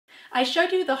I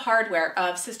showed you the hardware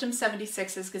of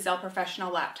System76's Gazelle Professional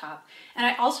laptop, and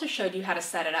I also showed you how to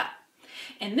set it up.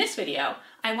 In this video,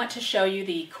 I want to show you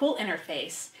the cool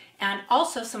interface and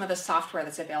also some of the software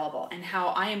that's available and how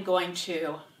I am going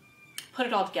to put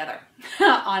it all together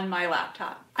on my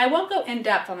laptop. I won't go in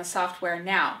depth on the software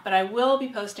now, but I will be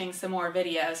posting some more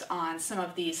videos on some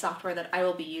of the software that I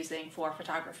will be using for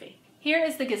photography. Here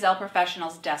is the Gazelle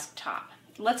Professional's desktop.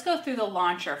 Let's go through the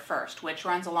launcher first, which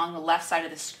runs along the left side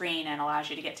of the screen and allows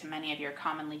you to get to many of your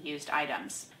commonly used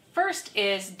items. First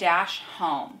is Dash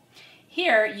Home.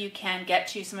 Here you can get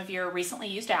to some of your recently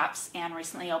used apps and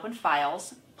recently opened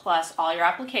files, plus all your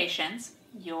applications,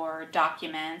 your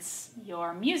documents,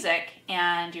 your music,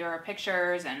 and your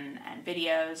pictures and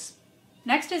videos.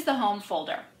 Next is the Home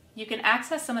folder. You can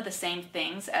access some of the same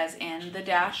things as in the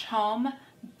Dash Home,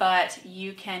 but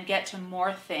you can get to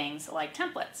more things like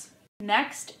templates.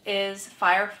 Next is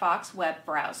Firefox web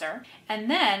browser, and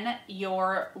then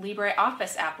your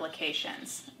LibreOffice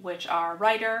applications, which are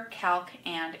Writer, Calc,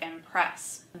 and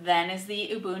Impress. Then is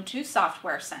the Ubuntu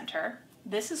Software Center.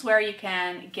 This is where you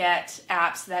can get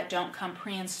apps that don't come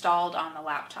pre-installed on the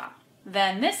laptop.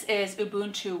 Then this is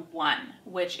Ubuntu One,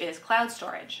 which is cloud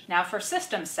storage. Now for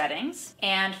system settings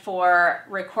and for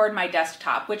record my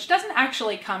desktop, which doesn't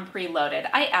actually come preloaded.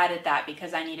 I added that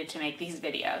because I needed to make these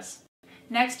videos.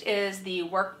 Next is the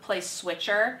workplace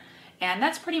switcher, and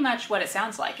that's pretty much what it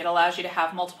sounds like. It allows you to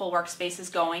have multiple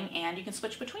workspaces going and you can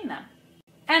switch between them.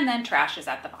 And then trash is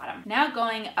at the bottom. Now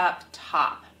going up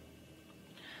top.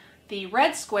 The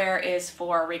red square is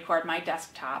for record my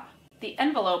desktop. The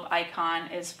envelope icon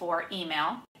is for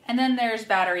email. And then there's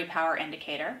battery power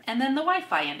indicator, and then the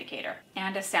Wi-Fi indicator,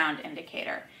 and a sound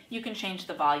indicator. You can change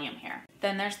the volume here.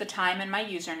 Then there's the time and my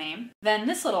username. Then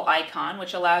this little icon,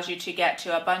 which allows you to get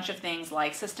to a bunch of things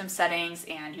like system settings,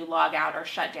 and you log out or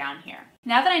shut down here.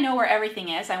 Now that I know where everything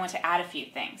is, I want to add a few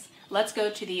things. Let's go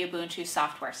to the Ubuntu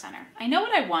Software Center. I know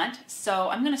what I want, so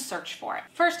I'm going to search for it.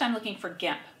 First, I'm looking for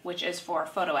GIMP, which is for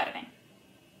photo editing.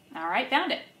 All right,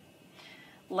 found it.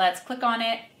 Let's click on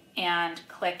it and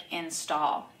click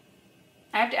Install.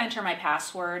 I have to enter my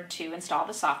password to install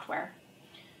the software.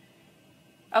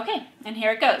 Okay, and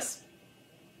here it goes.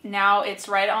 Now it's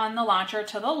right on the launcher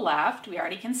to the left. We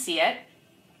already can see it.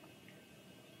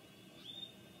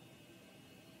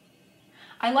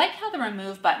 I like how the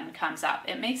remove button comes up.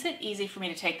 It makes it easy for me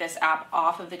to take this app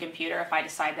off of the computer if I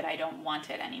decide that I don't want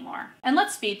it anymore. And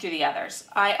let's speed through the others.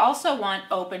 I also want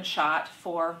OpenShot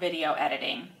for video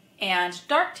editing and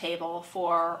Darktable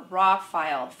for raw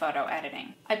file photo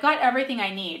editing. I've got everything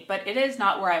I need, but it is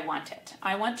not where I want it.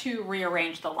 I want to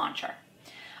rearrange the launcher.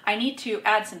 I need to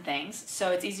add some things, so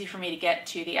it's easy for me to get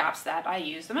to the apps that I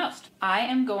use the most. I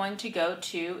am going to go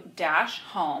to Dash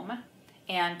Home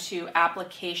and to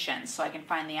Applications so I can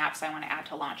find the apps I want to add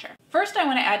to launcher. First, I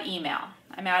want to add email.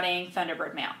 I'm adding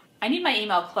Thunderbird Mail. I need my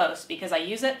email close because I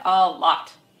use it a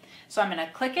lot. So I'm going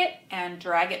to click it and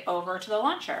drag it over to the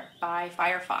launcher by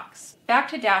Firefox. Back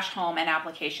to Dash Home and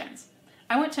Applications.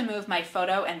 I want to move my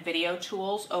photo and video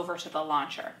tools over to the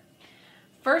launcher.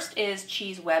 First is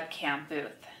Cheese Webcam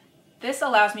Booth. This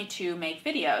allows me to make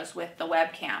videos with the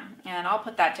webcam, and I'll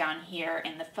put that down here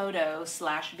in the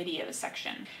photo/videos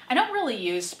section. I don't really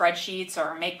use spreadsheets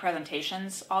or make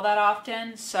presentations all that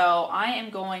often, so I am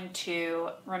going to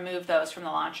remove those from the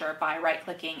launcher by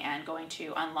right-clicking and going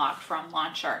to Unlock from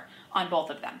Launcher on both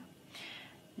of them.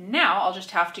 Now I'll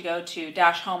just have to go to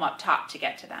Dash Home up top to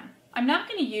get to them. I'm not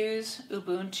going to use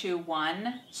Ubuntu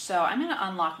One, so I'm going to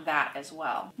unlock that as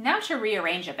well. Now to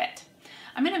rearrange a bit.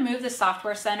 I'm going to move the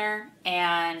Software Center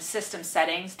and System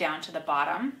Settings down to the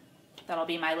bottom. That'll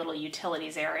be my little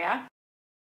utilities area.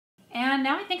 And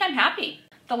now I think I'm happy.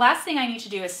 The last thing I need to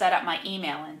do is set up my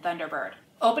email in Thunderbird.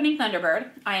 Opening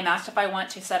Thunderbird, I am asked if I want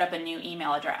to set up a new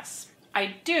email address.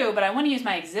 I do, but I want to use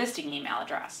my existing email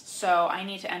address, so I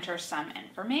need to enter some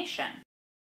information.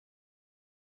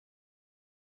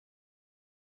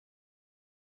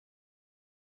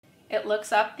 It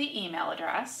looks up the email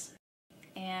address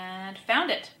and found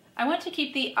it. I want to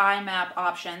keep the IMAP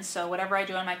option, so whatever I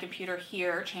do on my computer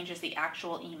here changes the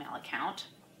actual email account.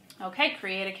 Okay,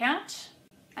 create account.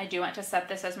 I do want to set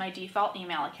this as my default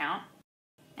email account.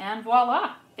 And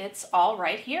voila, it's all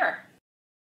right here.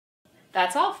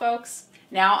 That's all, folks.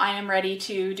 Now I am ready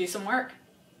to do some work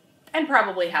and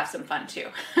probably have some fun too.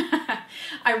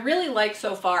 I really like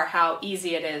so far how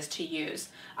easy it is to use.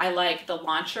 I like the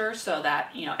launcher so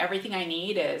that, everything I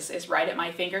need is right at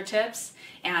my fingertips.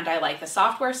 And I like the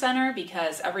Software Center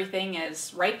because everything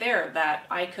is right there that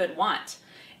I could want.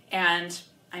 And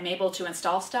I'm able to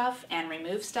install stuff and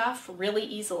remove stuff really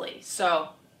easily. So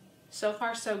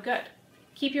far so good.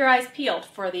 keep your eyes peeled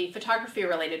for the photography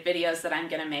related videos that I'm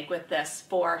going to make with this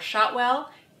for Shotwell,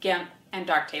 GIMP, and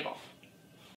Darktable.